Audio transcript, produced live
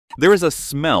There is a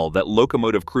smell that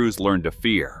locomotive crews learned to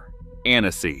fear: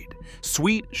 aniseed.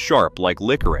 Sweet, sharp like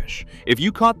licorice. If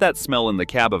you caught that smell in the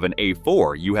cab of an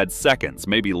A4, you had seconds,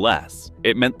 maybe less.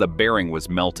 It meant the bearing was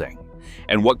melting.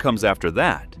 And what comes after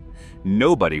that?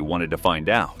 Nobody wanted to find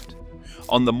out.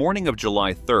 On the morning of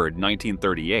July 3,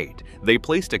 1938, they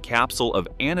placed a capsule of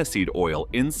aniseed oil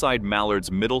inside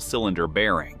Mallard's middle cylinder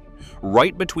bearing,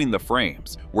 right between the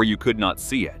frames, where you could not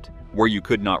see it, where you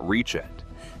could not reach it.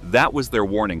 That was their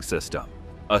warning system,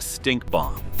 a stink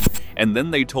bomb. And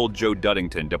then they told Joe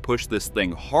Duddington to push this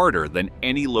thing harder than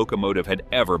any locomotive had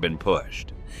ever been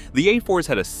pushed. The A4s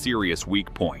had a serious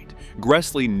weak point.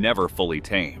 Gresley never fully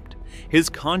tamed. His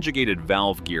conjugated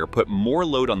valve gear put more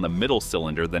load on the middle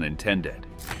cylinder than intended.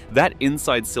 That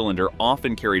inside cylinder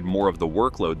often carried more of the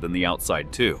workload than the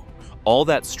outside too. All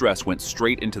that stress went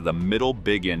straight into the middle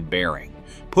big end bearing.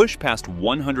 Push past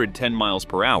 110 miles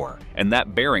per hour and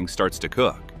that bearing starts to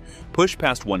cook. Push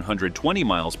past 120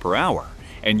 miles per hour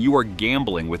and you are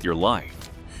gambling with your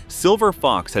life. Silver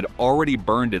Fox had already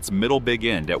burned its middle big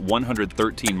end at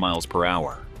 113 miles per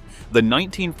hour. The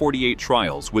 1948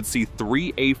 trials would see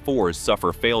 3 A4s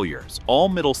suffer failures, all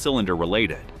middle cylinder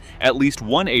related. At least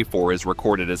one A4 is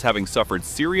recorded as having suffered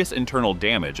serious internal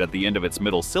damage at the end of its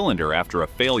middle cylinder after a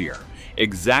failure,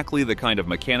 exactly the kind of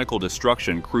mechanical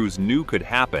destruction crews knew could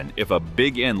happen if a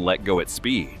big end let go at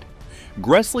speed.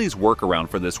 Gresley's workaround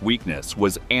for this weakness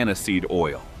was aniseed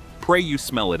oil. Pray you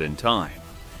smell it in time.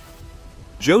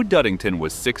 Joe Duddington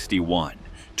was 61,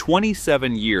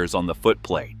 27 years on the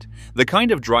footplate, the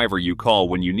kind of driver you call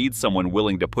when you need someone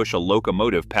willing to push a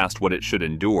locomotive past what it should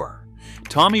endure.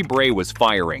 Tommy Bray was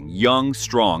firing, young,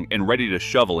 strong, and ready to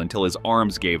shovel until his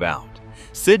arms gave out.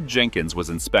 Sid Jenkins was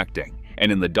inspecting,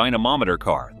 and in the dynamometer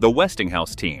car, the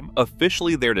Westinghouse team,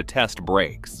 officially there to test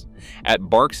brakes. At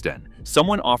Barkston,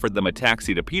 someone offered them a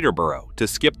taxi to Peterborough to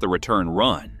skip the return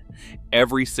run.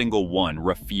 Every single one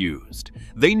refused.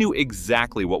 They knew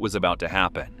exactly what was about to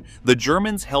happen. The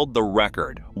Germans held the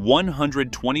record,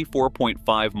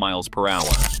 124.5 miles per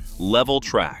hour, level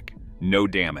track, no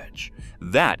damage.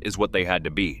 That is what they had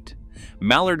to beat.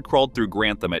 Mallard crawled through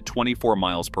Grantham at 24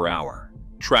 miles per hour.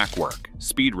 Track work,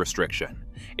 speed restriction.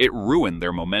 It ruined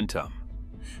their momentum.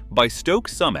 By Stoke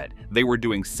Summit, they were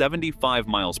doing 75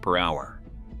 miles per hour.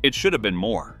 It should have been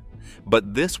more,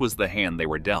 but this was the hand they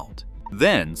were dealt.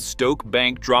 Then Stoke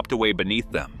Bank dropped away beneath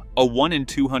them, a 1 in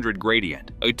 200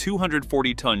 gradient, a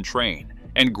 240-ton train,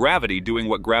 and gravity doing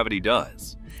what gravity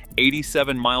does.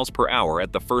 87 miles per hour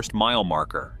at the first mile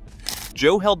marker.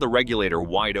 Joe held the regulator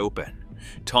wide open.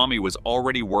 Tommy was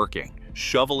already working.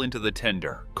 Shovel into the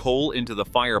tender, coal into the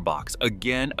firebox,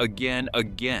 again.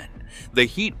 The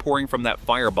heat pouring from that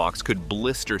firebox could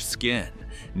blister skin.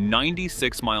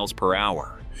 96 miles per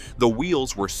hour. The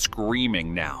wheels were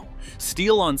screaming now.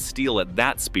 Steel on steel at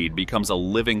that speed becomes a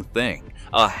living thing,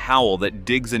 a howl that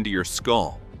digs into your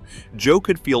skull. Joe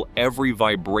could feel every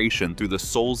vibration through the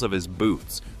soles of his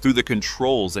boots, through the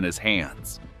controls in his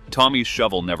hands. Tommy's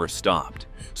shovel never stopped.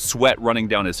 Sweat running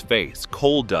down his face,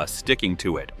 coal dust sticking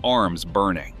to it, arms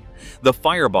burning. The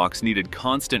firebox needed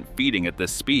constant feeding at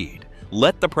this speed.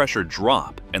 Let the pressure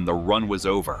drop and the run was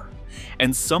over.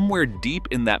 And somewhere deep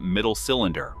in that middle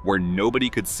cylinder, where nobody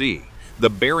could see, the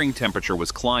bearing temperature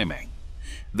was climbing.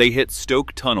 They hit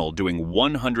Stoke Tunnel doing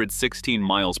 116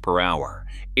 miles per hour,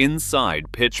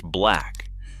 inside pitch black.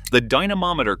 The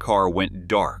dynamometer car went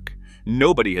dark.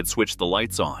 Nobody had switched the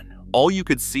lights on. All you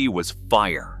could see was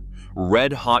fire.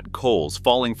 Red-hot coals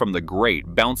falling from the grate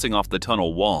bouncing off the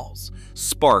tunnel walls.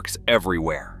 Sparks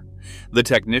everywhere. The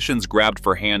technicians grabbed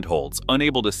for handholds,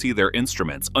 unable to see their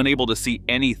instruments, unable to see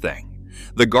anything.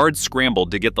 The guards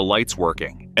scrambled to get the lights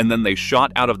working, and then they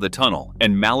shot out of the tunnel,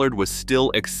 and Mallard was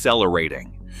still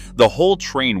accelerating. The whole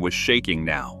train was shaking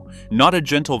now. Not a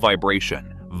gentle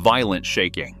vibration, violent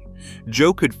shaking.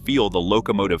 Joe could feel the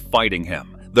locomotive fighting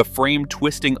him, the frame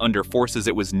twisting under forces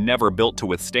it was never built to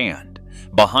withstand.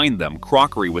 Behind them,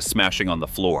 crockery was smashing on the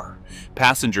floor.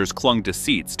 Passengers clung to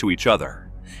seats to each other.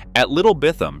 At Little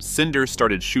Bitham, cinders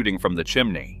started shooting from the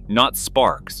chimney, not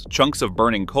sparks, chunks of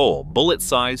burning coal,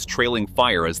 bullet-sized trailing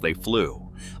fire as they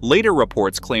flew. Later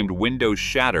reports claimed windows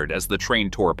shattered as the train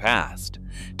tore past.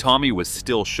 Tommy was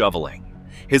still shoveling.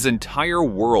 His entire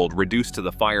world reduced to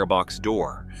the firebox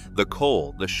door, the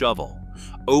coal, the shovel.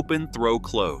 Open, throw,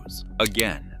 close.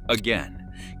 Again.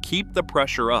 Keep the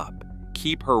pressure up.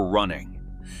 Keep her running.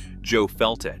 Joe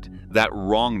felt it, that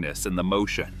wrongness in the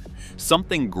motion.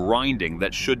 Something grinding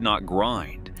that should not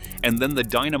grind. And then the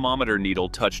dynamometer needle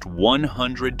touched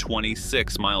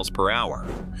 126 miles per hour.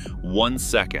 1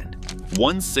 second.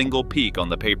 One single peak on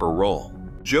the paper roll.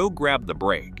 Joe grabbed the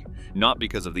brake, not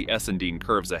because of the Essendine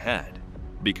curves ahead,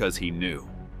 Because he knew.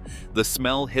 The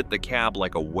smell hit the cab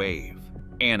like a wave.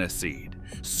 Aniseed,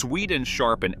 sweet and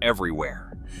sharp and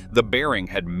everywhere. The bearing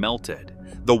had melted.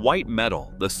 The white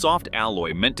metal, the soft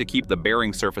alloy meant to keep the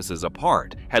bearing surfaces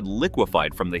apart, had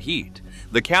liquefied from the heat.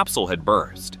 The capsule had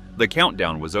burst. The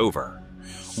countdown was over.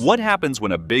 What happens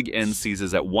when a big end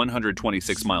seizes at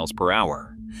 126 miles per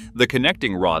hour? The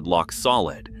connecting rod locks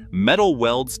solid. Metal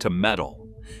welds to metal.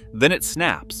 Then it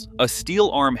snaps, a steel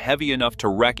arm heavy enough to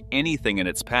wreck anything in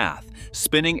its path,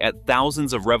 spinning at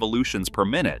thousands of revolutions per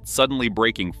minute, suddenly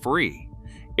breaking free.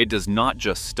 It does not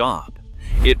just stop.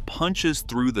 It punches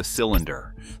through the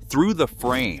cylinder, through the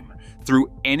frame,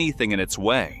 through anything in its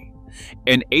way.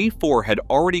 An A4 had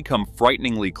already come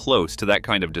frighteningly close to that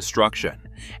kind of destruction,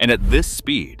 and at this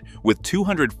speed, with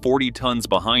 240 tons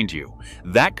behind you,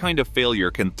 that kind of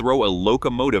failure can throw a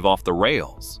locomotive off the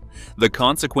rails. The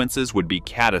consequences would be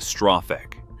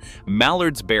catastrophic.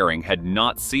 Mallard's bearing had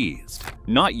not seized,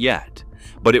 not yet,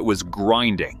 but it was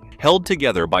grinding, held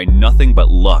together by nothing but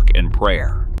luck and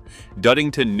prayer.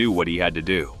 Duddington knew what he had to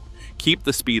do. Keep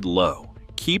the speed low,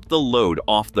 keep the load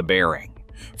off the bearing.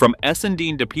 From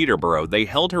Essendine to Peterborough, they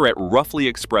held her at roughly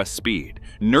express speed,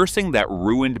 nursing that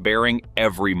ruined bearing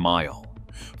every mile.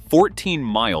 14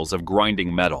 miles of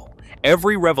grinding metal.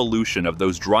 Every revolution of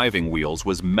those driving wheels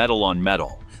was metal on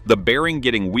metal, the bearing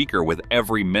getting weaker with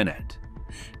every minute.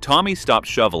 Tommy stopped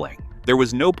shoveling. There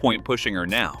was no point pushing her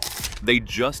now. They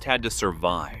just had to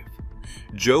survive.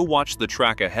 Joe watched the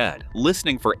track ahead,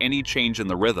 listening for any change in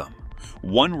the rhythm.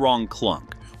 One wrong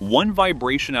clunk, one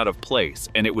vibration out of place,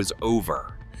 and it was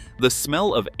over. The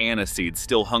smell of aniseed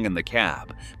still hung in the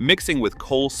cab, mixing with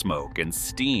coal smoke and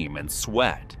steam and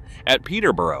sweat. At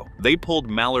Peterborough, they pulled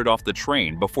Mallard off the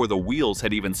train before the wheels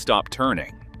had even stopped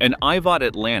turning. An Ivat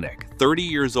Atlantic, 30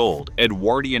 years old,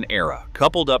 Edwardian era,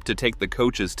 coupled up to take the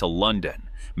coaches to London.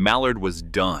 Mallard was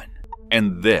done.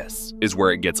 And this is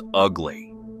where it gets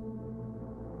ugly.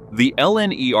 The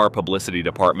LNER publicity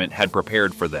department had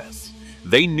prepared for this.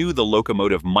 They knew the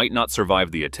locomotive might not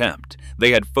survive the attempt.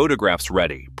 They had photographs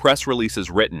ready, press releases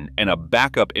written, and a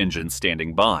backup engine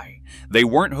standing by. They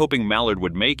weren't hoping Mallard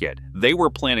would make it. They were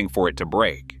planning for it to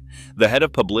break. The head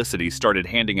of publicity started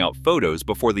handing out photos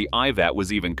before the IVAT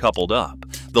was even coupled up.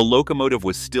 The locomotive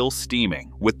was still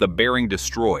steaming, with the bearing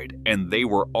destroyed, and they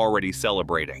were already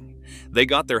celebrating. They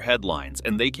got their headlines,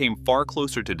 and they came far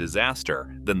closer to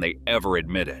disaster than they ever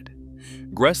admitted.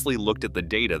 Gresley looked at the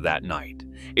data that night.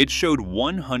 It showed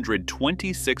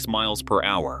 126 miles per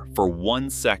hour for 1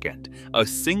 second, a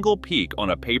single peak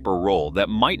on a paper roll that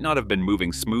might not have been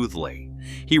moving smoothly.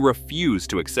 He refused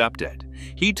to accept it.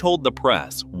 He told the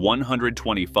press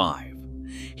 125.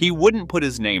 He wouldn't put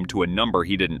his name to a number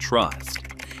he didn't trust.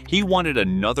 He wanted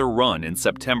another run in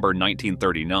September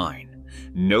 1939.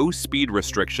 No speed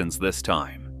restrictions this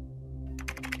time.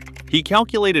 He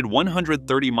calculated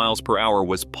 130 miles per hour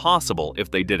was possible if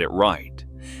they did it right.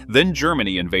 Then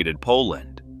Germany invaded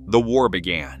Poland. The war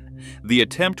began. The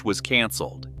attempt was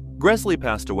canceled. Gresley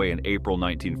passed away in April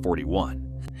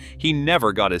 1941. He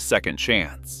never got his second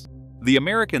chance. The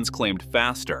Americans claimed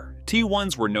faster.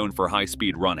 T1s were known for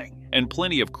high-speed running, and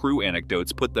plenty of crew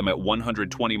anecdotes put them at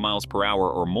 120 miles per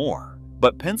hour or more.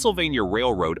 But Pennsylvania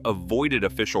Railroad avoided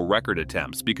official record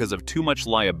attempts because of too much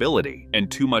liability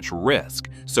and too much risk,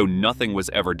 so nothing was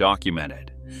ever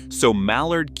documented. So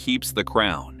Mallard keeps the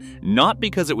crown, not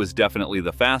because it was definitely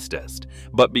the fastest,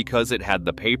 but because it had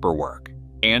the paperwork,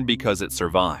 and because it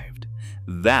survived.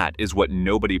 That is what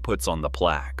nobody puts on the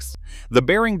plaques. The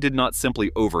bearing did not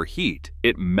simply overheat,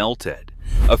 it melted.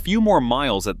 A few more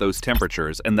miles at those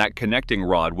temperatures and that connecting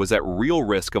rod was at real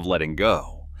risk of letting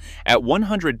go. At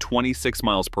 126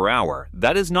 miles per hour,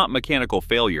 that is not mechanical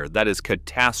failure, that is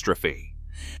catastrophe.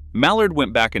 Mallard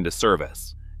went back into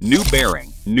service. New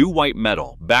bearing, new white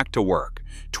metal, back to work.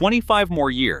 25 more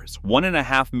years,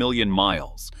 1.5 million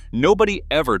miles. Nobody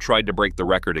ever tried to break the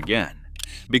record again.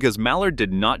 Because Mallard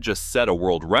did not just set a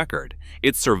world record,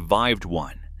 it survived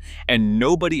one. And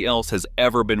nobody else has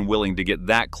ever been willing to get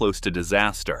that close to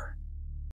disaster.